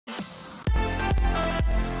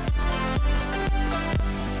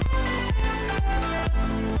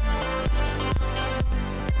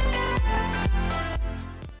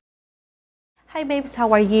Hi babes,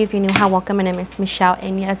 how are you? If you're new, hi, welcome. My name is Michelle,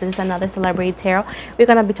 and yes, this is another celebrity tarot. We're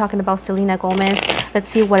going to be talking about Selena Gomez. Let's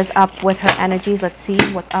see what is up with her energies. Let's see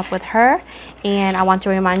what's up with her. And I want to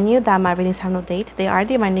remind you that my readings have no date. They are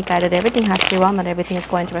divinely guided. Everything has free will. Not everything is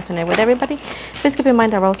going to resonate with everybody. Please keep in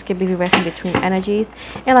mind that roles can be reversed in between energies.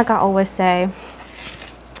 And like I always say,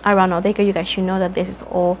 around all day, you guys should know that this is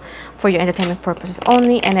all for your entertainment purposes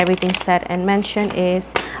only, and everything said and mentioned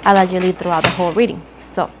is allegedly throughout the whole reading.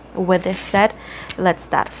 So with this said, let's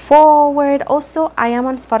start forward. Also, I am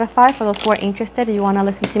on Spotify for those who are interested. If you want to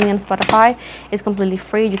listen to me on Spotify, it's completely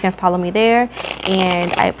free. You can follow me there,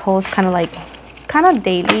 and I post kind of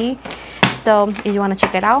daily. So if you want to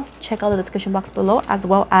check it out, check out the description box below, as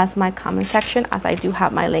well as my comment section, as I do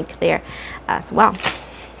have my link there as well.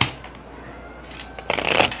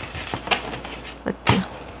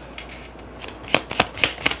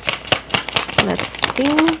 Let's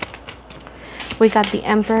see. We got the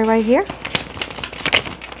Emperor right here.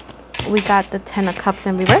 We got the Ten of Cups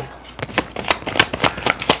in reverse.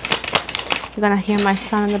 You're gonna hear my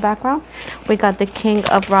son in the background. We got the King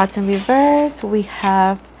of Rods in reverse. We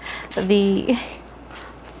have the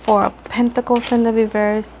Four of Pentacles in the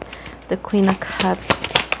reverse. The Queen of Cups.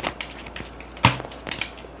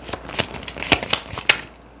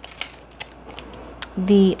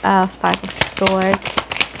 The Five of Swords.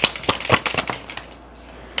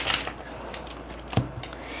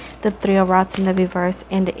 The Three of Rods in the reverse,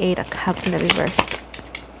 and the Eight of Cups in the reverse.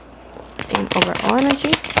 And overall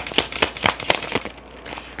energy.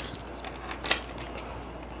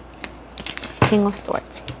 King of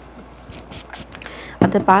Swords.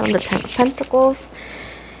 At the bottom, the Ten of Pentacles.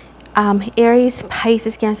 Aries,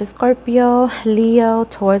 Pisces, Cancer, Scorpio, Leo,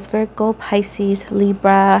 Taurus, Virgo, Pisces,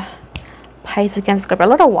 Libra, Pisces, Cancer, Scorpio. A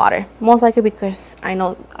lot of water. Most likely because I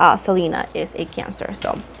know Selena is a Cancer.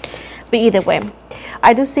 So, but either way,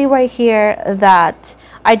 I do see right here that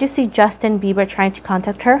I do see Justin Bieber trying to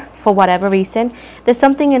contact her for whatever reason. There's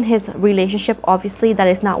something in his relationship, obviously, that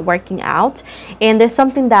is not working out. And there's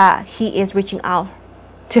something that he is reaching out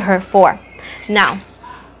to her for. Now,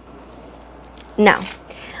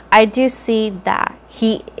 I do see that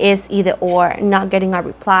he is either or not getting a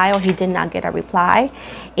reply, or he did not get a reply.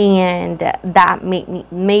 And that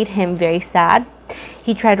made him very sad.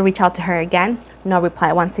 He tried to reach out to her again. No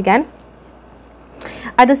reply once again.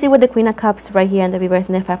 I do see with the Queen of Cups right here in the reverse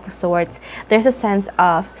and the Five of Swords, there's a sense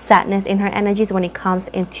of sadness in her energies when it comes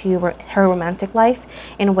into her romantic life,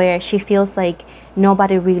 and where she feels like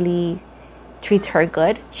nobody really treats her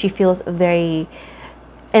good. She feels very,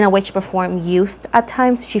 in a way, shape or form, used at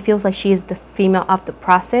times. She feels like she is the female of the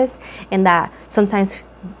process, and that sometimes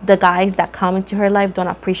the guys that come into her life don't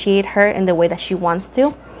appreciate her in the way that she wants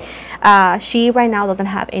to. She right now doesn't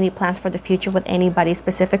have any plans for the future with anybody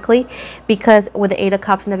specifically, because with the Eight of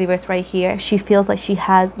Cups in the reverse right here, she feels like she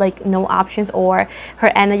has like no options, or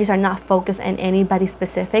her energies are not focused on anybody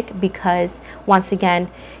specific, because once again,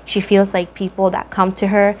 she feels like people that come to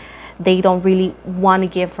her, they don't really want to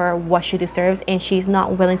give her what she deserves, and she's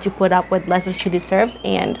not willing to put up with less than she deserves.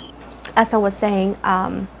 And as I was saying,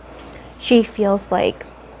 she feels like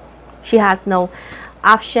she has no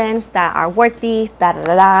options that are worthy.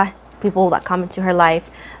 People that come into her life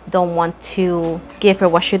don't want to give her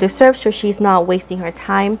what she deserves, so she's not wasting her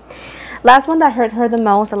time. Last one that hurt her the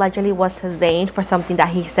most allegedly was Zayn, for something that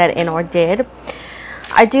he said and or did.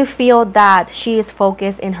 I do feel that she is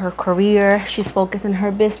focused in her career, she's focused in her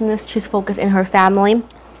business, she's focused in her family,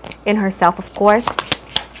 in herself, of course.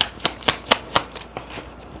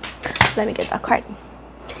 Let me get that card.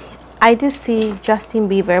 I do see Justin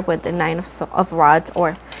Bieber with the Nine of Rods,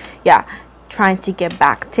 or yeah, trying to get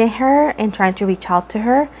back to her and trying to reach out to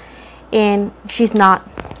her, and she's not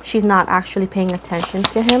actually paying attention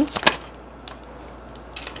to him.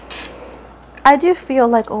 I do feel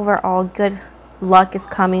like overall good luck is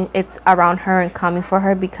coming, it's around her and coming for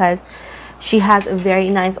her, because she has a very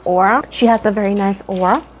nice aura.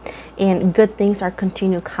 And good things are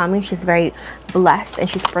continue coming. She's very blessed, and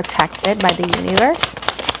she's protected by the universe.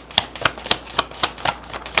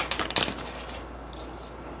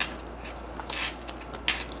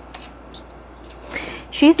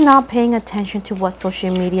 She's not paying attention to what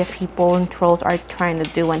social media people and trolls are trying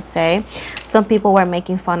to do and say. Some people were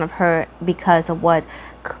making fun of her because of what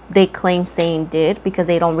they claim Zayn did, because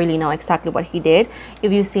they don't really know exactly what he did.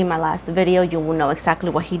 If you see my last video, you will know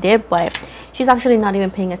exactly what he did, but she's actually not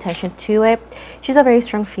even paying attention to it. She's a very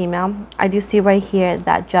strong female. I do see right here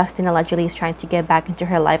that Justin allegedly is trying to get back into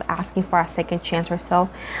her life, asking for a second chance or so.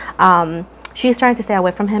 She's trying to stay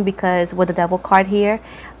away from him because with the Devil card here,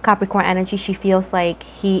 Capricorn energy, she feels like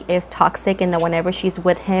he is toxic, and that whenever she's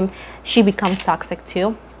with him, she becomes toxic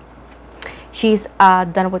too. She's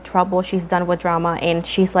done with trouble, she's done with drama, and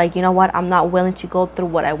she's like, you know what, I'm not willing to go through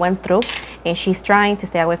what I went through. And she's trying to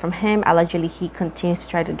stay away from him. Allegedly, he continues to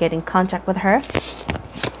try to get in contact with her.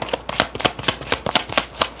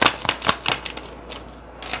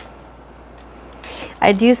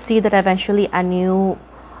 I do see that eventually a new,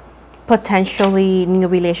 potentially new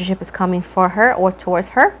relationship is coming for her or towards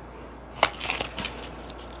her.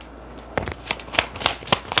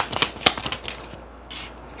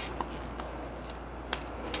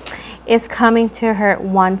 It's coming to her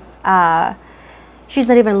once she's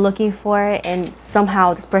not even looking for it, and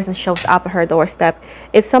somehow this person shows up at her doorstep.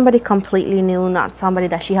 It's somebody completely new, not somebody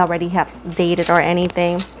that she already has dated or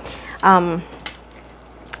anything.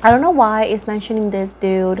 I don't know why it's mentioning this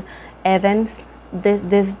dude, Evans.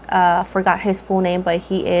 This forgot his full name, but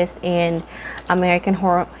he is in American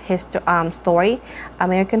Horror Story.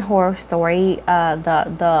 American Horror Story,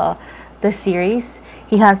 the series.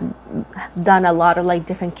 He has done a lot of like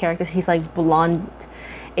different characters. He's like blonde,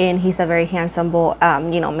 and he's a very handsome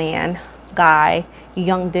you know, man, guy,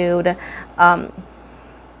 young dude. But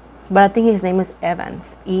I think his name is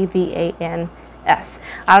Evans, E-V-A-N-S.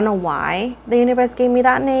 I don't know why the universe gave me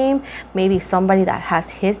that name. Maybe somebody that has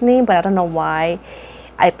his name, but I don't know why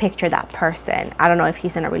I picture that person. I don't know if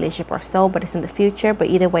he's in a relationship or so, but it's in the future. But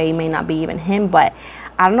either way, it may not be even him. But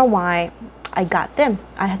I don't know why I got them.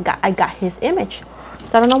 I got his image.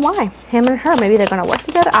 So I don't know why. Him and her, maybe they're gonna work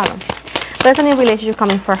together. I don't know. But there's a new relationship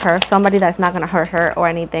coming for her. Somebody that's not gonna hurt her or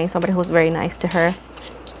anything. Somebody who's very nice to her.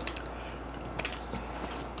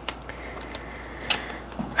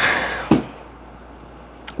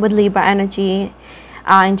 With Libra energy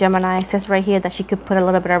in Gemini, it says right here that she could put a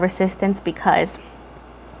little bit of resistance because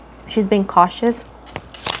she's being cautious.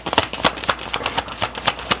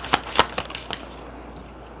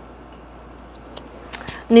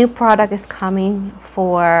 New product is coming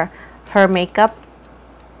for her makeup,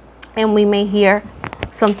 and we may hear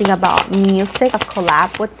something about music, a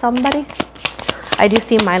collab with somebody. I do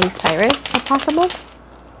see Miley Cyrus possible.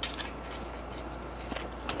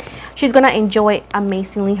 She's gonna enjoy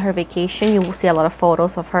amazingly her vacation. You will see a lot of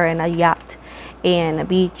photos of her in a yacht and a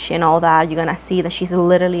beach and all that. You're gonna see that she's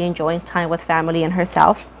literally enjoying time with family and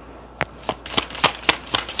herself.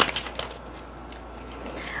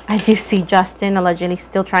 I do see Justin allegedly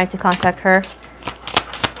still trying to contact her.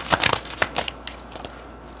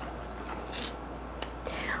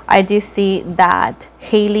 I do see that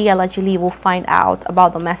Haley allegedly will find out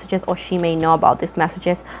about the messages, or she may know about these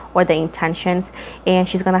messages or the intentions, and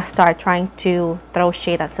she's gonna start trying to throw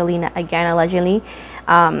shade at Selena again, allegedly,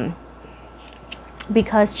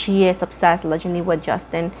 because she is obsessed allegedly with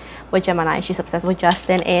Justin, with Gemini. She's obsessed with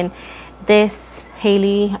Justin, and this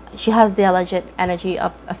Haley, she has the alleged energy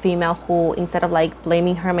of a female who, instead of like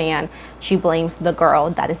blaming her man, she blames the girl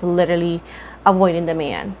that is literally avoiding the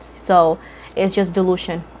man. So it's just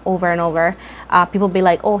delusion over and over. People be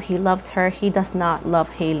like, oh, he loves her. He does not love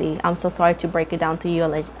Haley. I'm so sorry to break it down to you,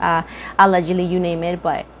 allegedly, you name it,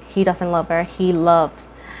 but he doesn't love her. He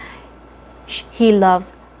loves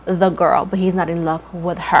the girl, but he's not in love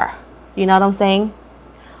with her. You know what I'm saying?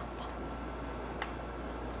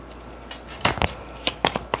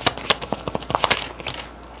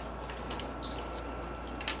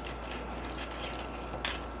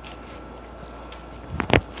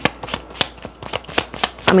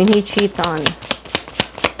 I mean, he cheats on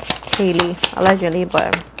Haley, allegedly,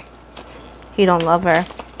 but he don't love her.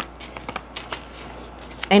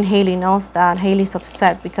 And Haley knows that. Haley's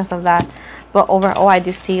upset because of that. But overall, I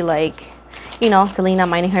do see, like, you know, Selena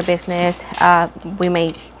minding her business. We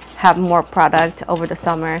may have more product over the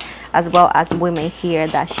summer, as well as we may hear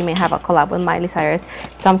that she may have a collab with Miley Cyrus.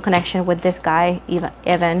 Some connection with this guy,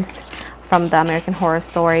 Evans, from the American Horror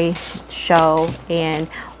Story show.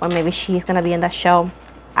 Or maybe she's going to be in that show,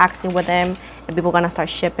 acting with them, and people gonna start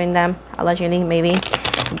shipping them, allegedly, maybe.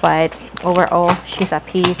 But overall, she's at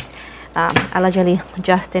peace. Allegedly,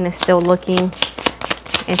 Justin is still looking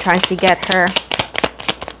and trying to get her,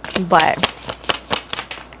 but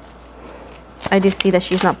I do see that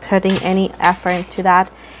she's not putting any effort into that.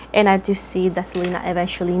 And I do see that Selena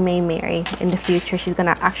eventually may marry in the future. She's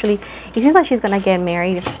gonna actually, it seems like she's gonna get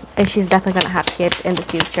married, and she's definitely gonna have kids in the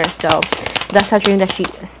future. So that's a dream that she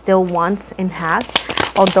still wants and has,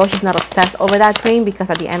 although she's not obsessed over that dream, because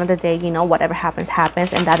at the end of the day, you know, whatever happens,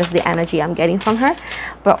 happens, and that is the energy I'm getting from her.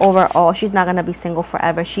 But overall, she's not gonna be single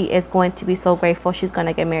forever. She is going to be so grateful. She's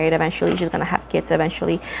gonna get married eventually. She's gonna have kids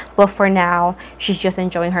eventually. But for now, she's just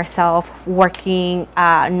enjoying herself, working,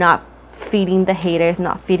 not feeding the haters,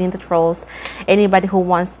 not feeding the trolls, anybody who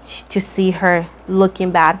wants to see her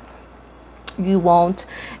looking bad. You won't.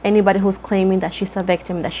 Anybody who's claiming that she's a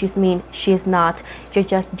victim, that she's mean, she is not. You're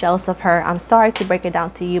just jealous of her. I'm sorry to break it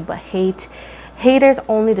down to you, but haters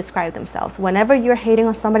only describe themselves. Whenever you're hating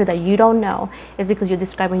on somebody that you don't know, it's because you're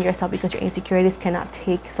describing yourself, because your insecurities cannot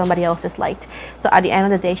take somebody else's light. So at the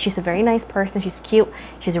end of the day, she's a very nice person. She's cute,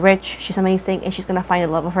 she's rich, she's amazing, and she's gonna find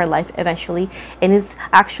the love of her life eventually. And it's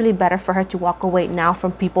actually better for her to walk away now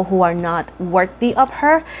from people who are not worthy of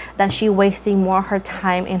her, than she wasting more of her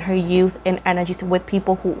time and her youth and energies with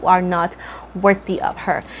people who are not worthy of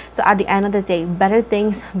her. So at the end of the day, better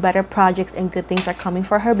things, better projects, and good things are coming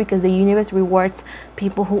for her, because the universe rewards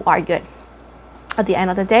people who are good. At the end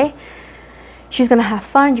of the day, she's gonna have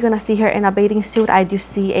fun. You're gonna see her in a bathing suit. I do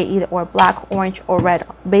see a either or black, orange, or red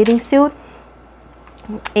bathing suit,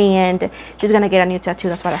 and she's gonna get a new tattoo.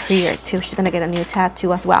 That's what I hear too. She's gonna get a new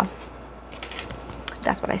tattoo as well.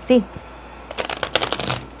 That's what I see.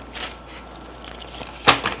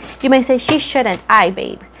 You may say, she shouldn't.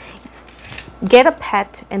 Babe, get a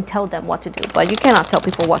pet and tell them what to do, but you cannot tell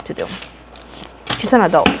people what to do. She's an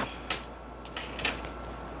adult.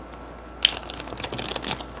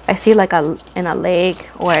 I see like in a leg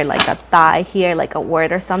or like a thigh here, like a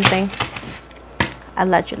word or something.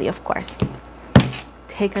 Allegedly, of course.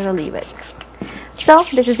 Take it or leave it. So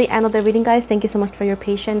this is the end of the reading, guys. Thank you so much for your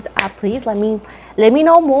patience. Please let me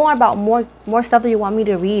know more about more stuff that you want me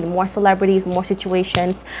to read, more celebrities, more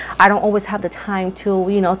situations. I don't always have the time to,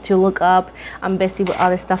 you know, to look up. I'm busy with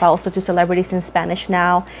other stuff. I also do celebrities in Spanish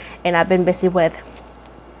now, and I've been busy with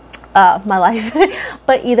my life.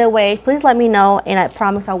 But either way, please let me know, and I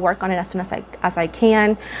promise I'll work on it as soon as I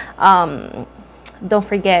can. Don't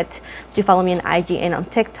forget to follow me on IG and on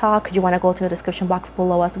TikTok. You want to go to the description box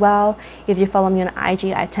below as well. If you follow me on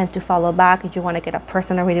IG, I tend to follow back. If you want to get a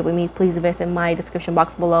personal reading with me, please visit my description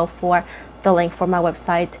box below for the link for my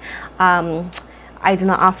website. I do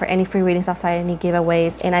not offer any free readings outside any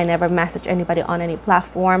giveaways, and I never message anybody on any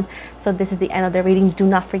platform. So this is the end of the reading. Do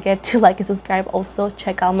not forget to like and subscribe. Also,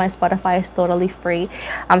 check out my Spotify. It's totally free.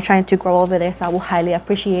 I'm trying to grow over there, so I will highly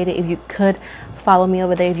appreciate it if you could follow me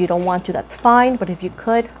over there. If you don't want to, that's fine, but if you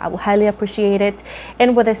could, I will highly appreciate it.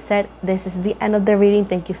 And with that said, this is the end of the reading.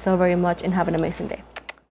 Thank you so very much, and have an amazing day.